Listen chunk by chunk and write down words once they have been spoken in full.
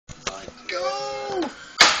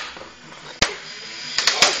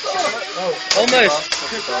Almost.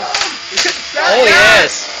 Oh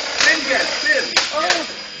yes. Spin, Glens, spin.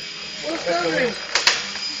 What's happening?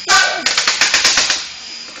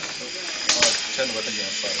 Turn the weapon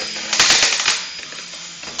down slightly.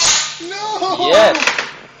 No! Yeah.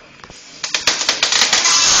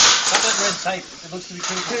 Cut that red tape. It looks to be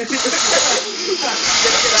too good.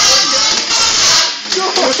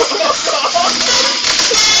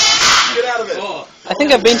 Get out of it. I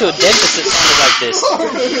think I've been to a dentist that sounded like this.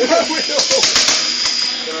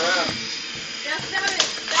 Turn around.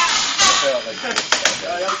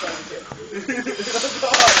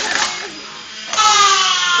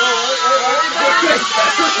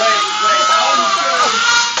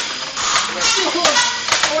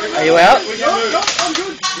 Are you out? No, I'm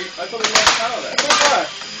good. I thought we had power there.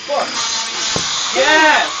 What?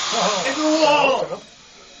 Yeah! Into the wall!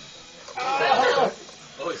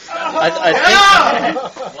 I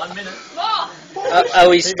think. 1 minute. Are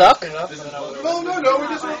we stuck? No, we're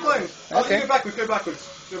just all playing. Okay. Go backwards. Go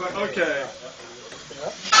back. Okay.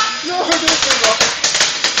 No, don't go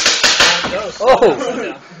Oh!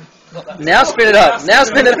 Now spin it up. Now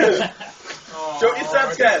spin it up. Joe, it's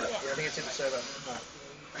that scared.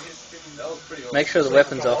 Make sure the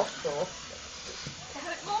weapon's off.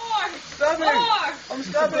 Stabbing! I'm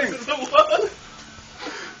stabbing!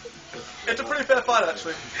 It's a pretty fair fight,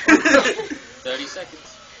 actually. 30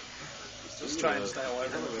 seconds. Just try and stay away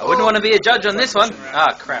from it. I wouldn't want to be a judge on this one.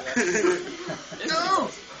 Ah, crap. No!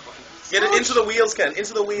 Get it into the wheels, Ken.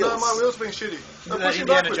 Into the wheels. No, my wheel's being shitty. No, That pushing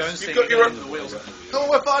Indiana backwards. Jones You've thing. got your the wheels. Come on,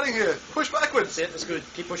 we're fighting here. Push backwards. That's it. That's good.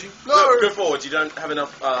 Keep pushing. No! Go forward. You don't have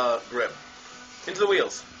enough grip. Into the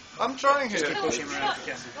wheels. I'm trying here. Keep pushing around if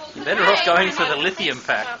you can. You're better off going for the lithium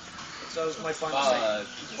pack. So was my final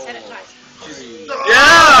thing.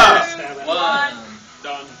 Yeah! One.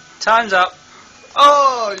 Done. Time's up.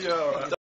 Oh, yeah.